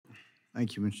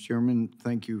Thank you, Mr. Chairman.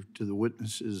 Thank you to the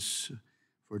witnesses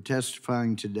for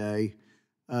testifying today.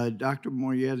 Dr.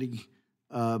 Morietti,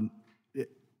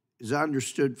 as I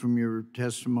understood from your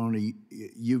testimony,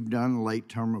 you've done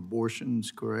late-term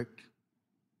abortions, correct?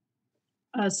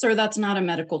 Sir, that's not a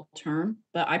medical term,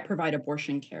 but I provide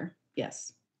abortion care,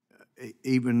 yes.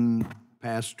 Even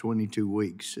past 22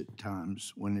 weeks at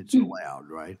times when it's allowed,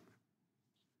 right?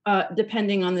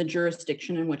 Depending on the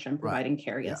jurisdiction in which I'm providing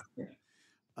care, yes.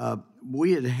 Yeah.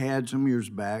 We had some years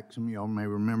back, some of y'all may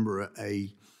remember,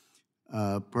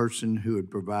 a person who had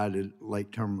provided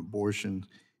late-term abortion.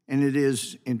 And it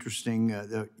is interesting,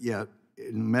 in the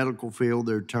medical field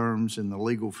there are terms, in the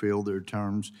legal field there are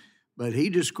terms, but he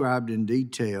described in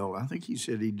detail, I think he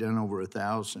said he'd done over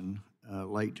 1,000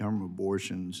 late-term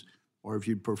abortions, or if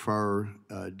you'd prefer,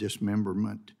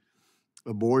 dismemberment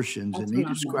abortions. And he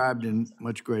described in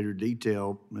much greater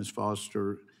detail, Ms.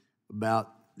 Foster,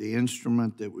 about the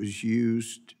instrument that was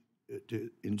used to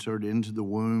insert into the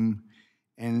womb.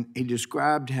 And he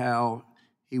described how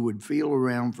he would feel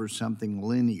around for something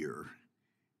linear.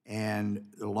 And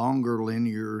the longer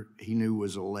linear he knew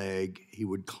was a leg, he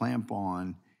would clamp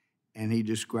on. And he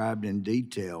described in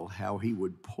detail how he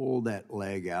would pull that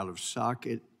leg out of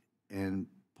socket and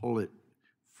pull it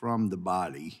from the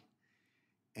body.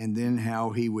 And then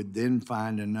how he would then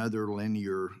find another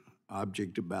linear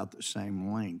object about the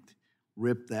same length,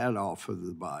 rip that off of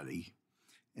the body,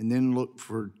 and then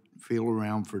feel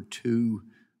around for two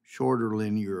shorter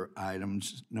linear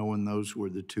items, knowing those were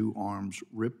the two arms,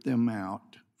 rip them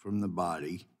out from the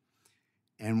body.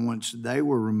 And once they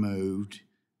were removed,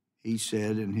 he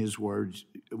said, in his words,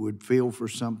 would feel for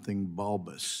something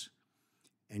bulbous.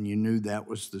 And you knew that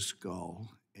was the skull.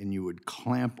 And you would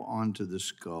clamp onto the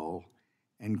skull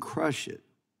and crush it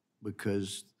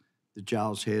because the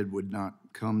child's head would not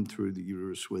come through the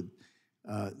uterus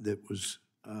that was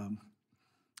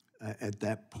at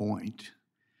that point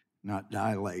not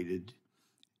dilated.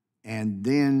 And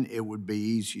then it would be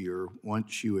easier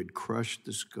once you had crushed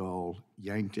the skull,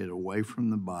 yanked it away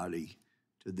from the body,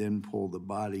 to then pull the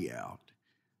body out.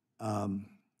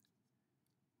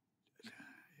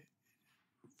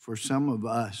 For some of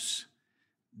us,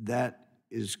 that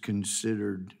is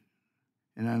considered,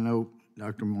 and I know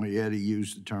Dr. Morietti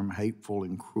used the term hateful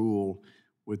and cruel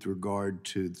with regard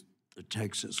to the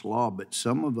Texas law, but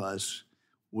some of us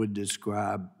would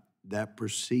describe that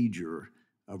procedure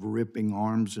of ripping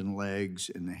arms and legs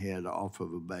and the head off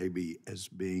of a baby as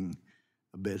being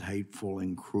a bit hateful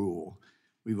and cruel.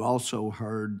 We've also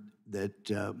heard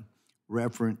that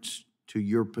reference to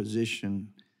your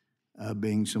position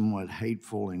being somewhat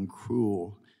hateful and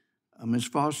cruel. Ms.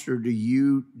 Foster, do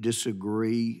you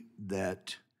disagree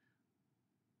that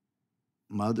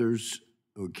mothers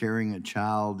who are carrying a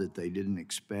child that they didn't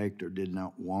expect or did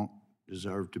not want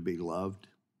deserve to be loved?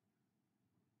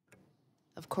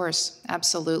 Of course,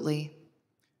 absolutely.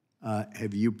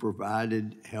 Have you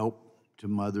provided help to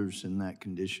mothers in that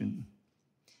condition?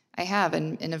 I have,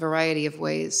 in a variety of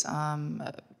ways.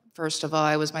 First of all,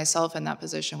 I was myself in that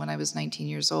position when I was 19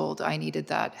 years old. I needed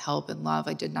that help and love.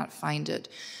 I did not find it.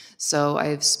 So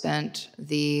I've spent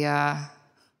the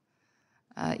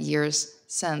years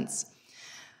since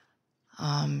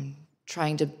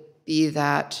trying to be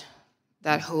that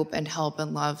hope and help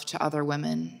and love to other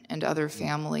women and other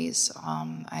families.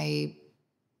 I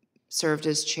served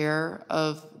as chair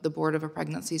of the board of a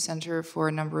pregnancy center for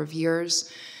a number of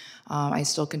years. I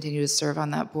still continue to serve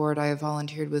on that board. I have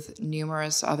volunteered with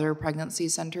numerous other pregnancy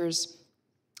centers.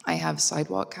 I have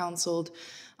sidewalk counseled.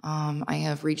 I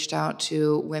have reached out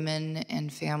to women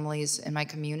and families in my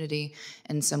community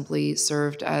and simply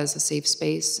served as a safe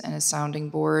space and a sounding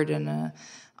board and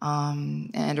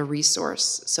a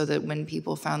resource so that when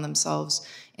people found themselves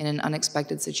in an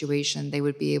unexpected situation, they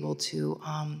would be able to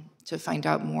find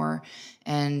out more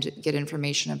and get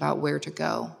information about where to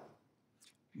go.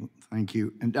 Thank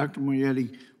you. And Dr.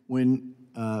 Morietti, when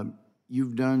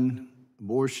you've done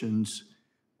abortions,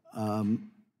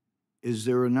 is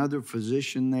there another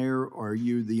physician there, or are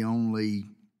you the only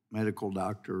medical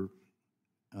doctor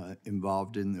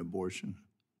involved in the abortion?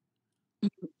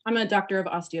 I'm a doctor of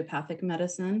osteopathic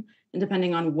medicine, and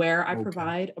depending on where I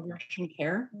provide abortion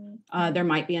care, there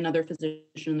might be another physician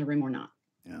in the room or not.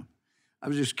 Yeah. I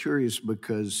was just curious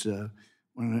because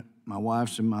when my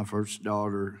wife's and my first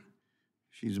daughter,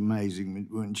 she's amazing.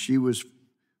 When she was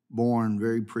born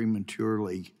very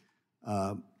prematurely,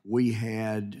 we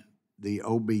had the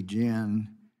OB-GYN,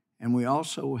 and we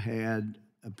also had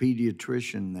a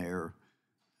pediatrician there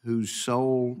whose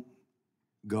sole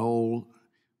goal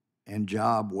and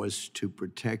job was to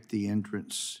protect the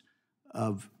entrance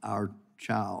of our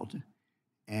child.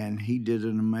 and he did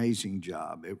an amazing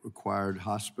job. It required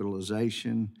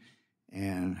hospitalization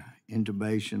and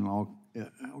intubation, all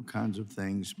kinds of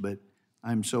things, but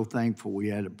I'm so thankful we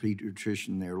had a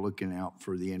pediatrician there looking out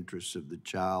for the interests of the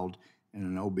child and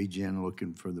an OB-GYN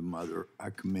looking for the mother.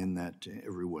 I commend that to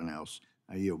everyone else.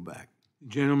 I yield back. The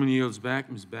gentleman yields back.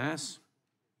 Ms. Bass?